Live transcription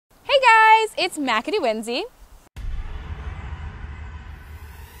guys, it's Macadoenzie.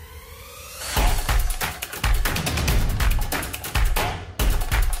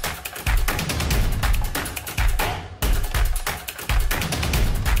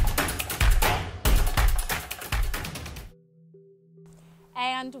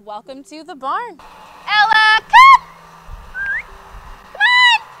 And welcome to the barn. Ella, come! Come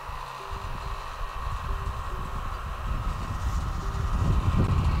on!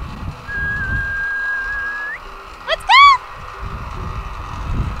 Let's go!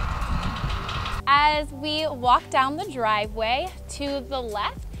 As we walk down the driveway to the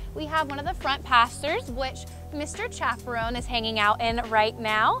left, we have one of the front pastures, which Mr. Chaperone is hanging out in right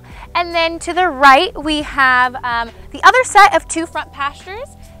now. And then to the right, we have the other set of two front pastures.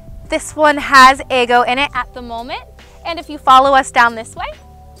 This one has Ego in it at the moment. And if you follow us down this way,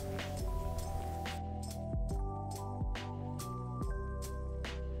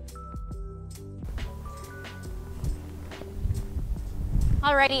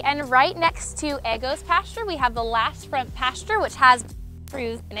 alrighty, and right next to Ego's pasture, we have the last front pasture, which has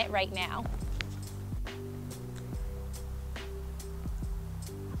Ruthie in it right now.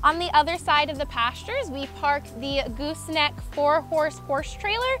 On the other side of the pastures, we park the Gooseneck 4-horse horse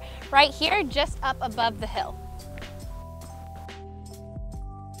trailer right here, just up above the hill.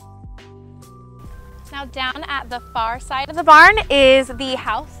 Now down at the far side of the barn is the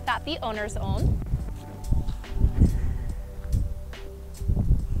house that the owners own.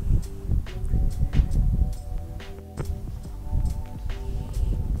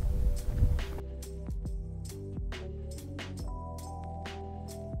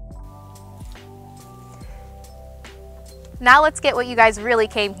 Now let's get what you guys really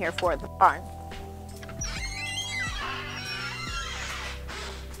came here for, the barn.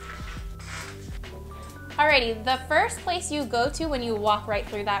 Alrighty, the first place you go to when you walk right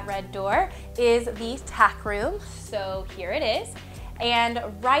through that red door is the tack room. So here it is. And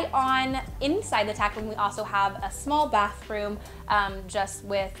right on inside the tack room, we also have a small bathroom just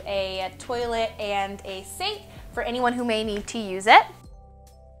with a toilet and a sink for anyone who may need to use it.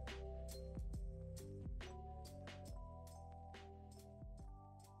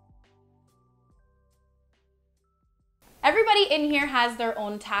 Everybody in here has their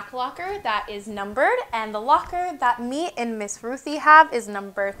own tack locker that is numbered, and the locker that me and Miss Ruthie have is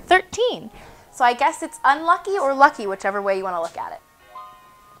number 13. So I guess it's unlucky or lucky, whichever way you want to look at it.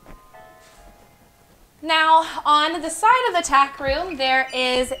 Now, on the side of the tack room, there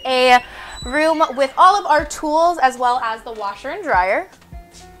is a room with all of our tools as well as the washer and dryer.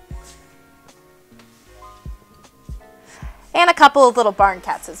 And a couple of little barn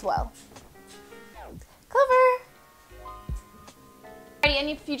cats as well. Clover!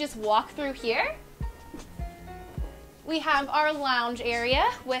 And if you just walk through here, we have our lounge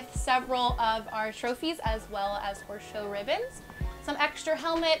area with several of our trophies as well as horse show ribbons, some extra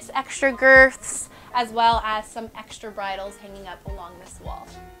helmets, extra girths, as well as some extra bridles hanging up along this wall.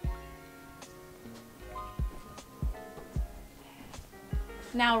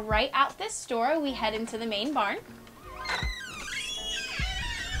 Now right out this door, we head into the main barn.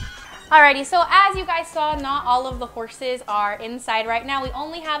 Alrighty, so as you guys saw, not all of the horses are inside right now. We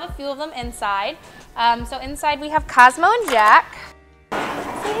only have a few of them inside. So inside we have Cosmo and Jack. Say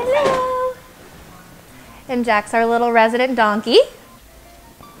hello. And Jack's our little resident donkey.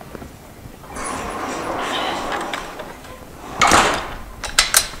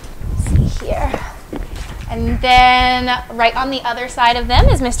 Let's see here. And then right on the other side of them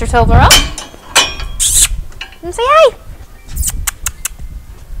is Mr. Toblerone. And say hi.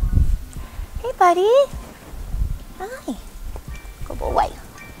 Hey, buddy. Hi. Go away.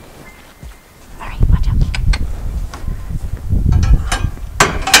 All right, watch out.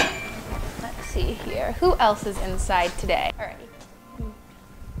 Let's see here. Who else is inside today? All right.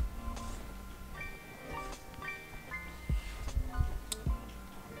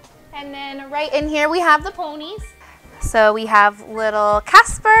 And then right in here we have the ponies. So we have little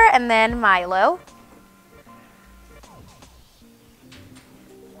Casper and then Milo.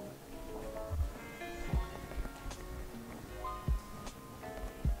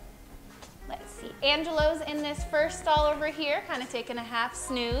 Let's see, Angelo's in this first stall over here, kind of taking a half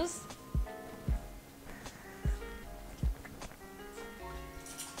snooze.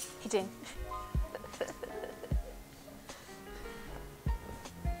 Hey, Jane.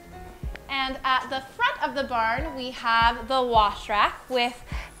 And at the front of the barn, we have the wash rack with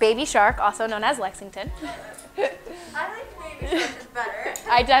Baby Shark, also known as Lexington. I like Baby Shark is better.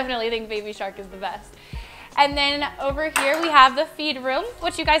 I definitely think Baby Shark is the best. And then over here, we have the feed room,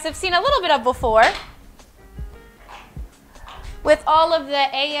 which you guys have seen a little bit of before. with all of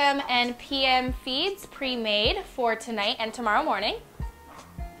the AM and PM feeds pre-made for tonight and tomorrow morning.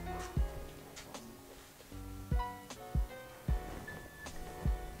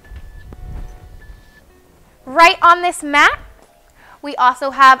 Right on this mat, we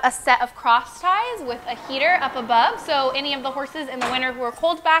also have a set of cross ties with a heater up above, so any of the horses in the winter who are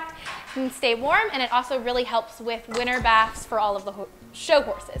cold backed can stay warm, and it also really helps with winter baths for all of the show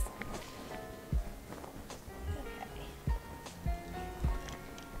horses.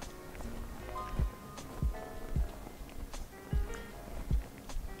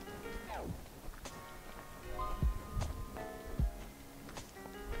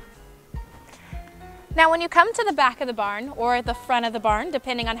 Now when you come to the back of the barn or the front of the barn,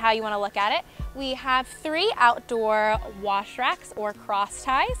 depending on how you want to look at it, we have 3 outdoor wash racks or cross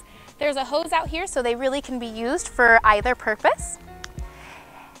ties. There's a hose out here so they really can be used for either purpose.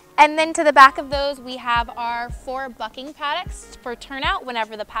 And then to the back of those we have our 4 bucking paddocks for turnout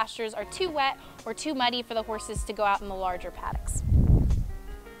whenever the pastures are too wet or too muddy for the horses to go out in the larger paddocks.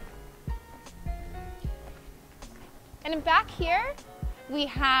 And then back here we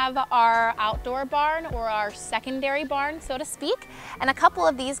have our outdoor barn or our secondary barn, so to speak, and a couple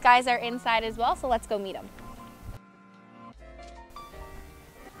of these guys are inside as well, so let's go meet them.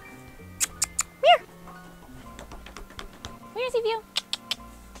 Here. Where's Seaview?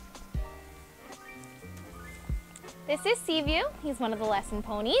 This is Seaview. He's one of the lesson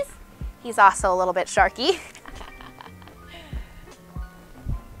ponies. He's also a little bit sharky.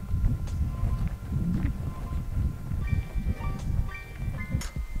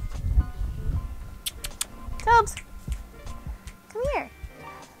 Tobes, come here.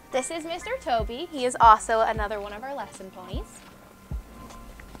 This is Mr. Toby. He is also another one of our lesson ponies.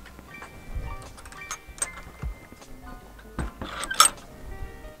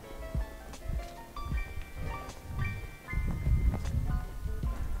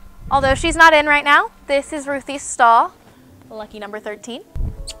 Although she's not in right now, this is Ruthie's stall, lucky number 13.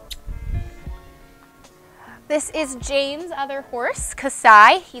 This is Jane's other horse,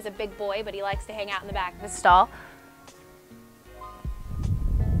 Kasai. He's a big boy, but he likes to hang out in the back of his stall.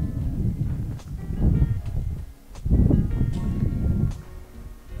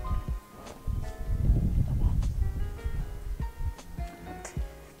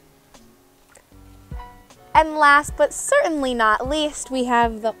 And last but certainly not least, we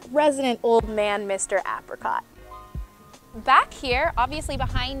have the resident old man, Mr. Apricot. Back here, obviously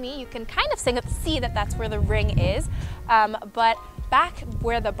behind me, you can kind of see that that's where the ring is, but back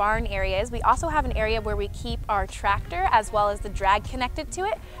where the barn area is, we also have an area where we keep our tractor as well as the drag connected to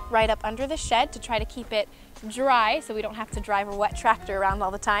it right up under the shed to try to keep it dry so we don't have to drive a wet tractor around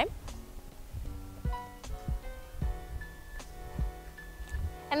all the time.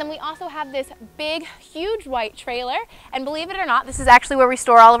 And then we also have this big, huge white trailer, and believe it or not, this is actually where we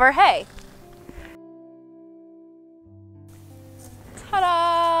store all of our hay.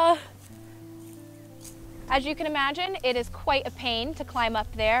 Ta-da! As you can imagine, it is quite a pain to climb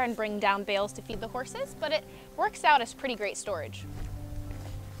up there and bring down bales to feed the horses, but it works out as pretty great storage.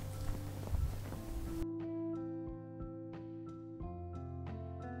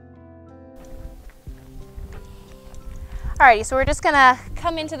 Alrighty, so we're just gonna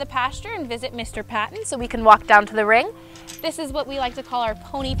come into the pasture and visit Mr. Patton so we can walk down to the ring. This is what we like to call our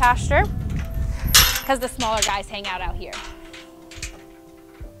pony pasture because the smaller guys hang out here.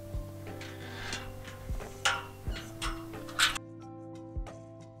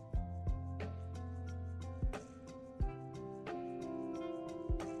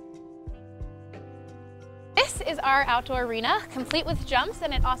 This is our outdoor arena, complete with jumps,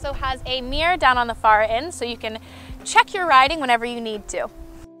 and it also has a mirror down on the far end so you can check your riding whenever you need to.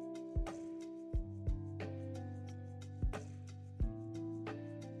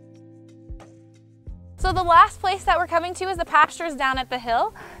 So the last place that we're coming to is the pastures down at the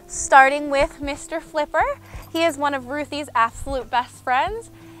hill, starting with Mr. Flipper. He is one of Ruthie's absolute best friends,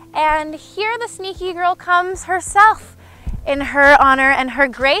 and here the sneaky girl comes herself. In her honor and her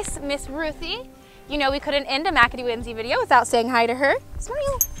grace, Miss Ruthie. You know we couldn't end a Macadoenzie video without saying hi to her.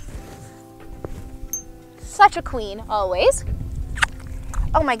 Smile. Such a queen, always.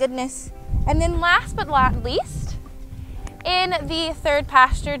 Oh my goodness. And then last but not least, in the third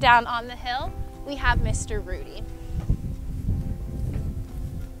pasture down on the hill, we have Mr. Rudy.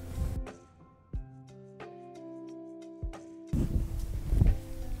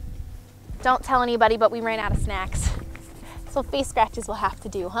 Don't tell anybody, but we ran out of snacks. So face scratches will have to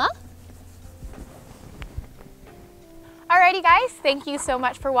do, huh? Alrighty. Alrighty guys, thank you so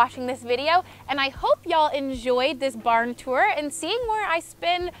much for watching this video, and I hope y'all enjoyed this barn tour and seeing where I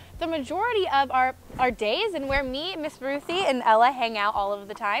spend the majority of our days and where me, Miss Ruthie, and Ella hang out all of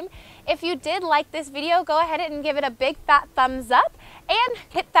the time. If you did like this video, go ahead and give it a big fat thumbs up and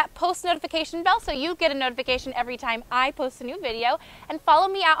hit that post notification bell so you get a notification every time I post a new video. And follow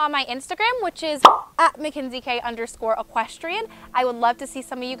me out on my Instagram, which is at MackenzieK_equestrian. I would love to see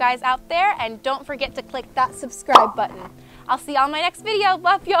some of you guys out there, and don't forget to click that subscribe button. I'll see y'all in my next video.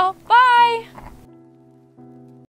 Love y'all. Bye.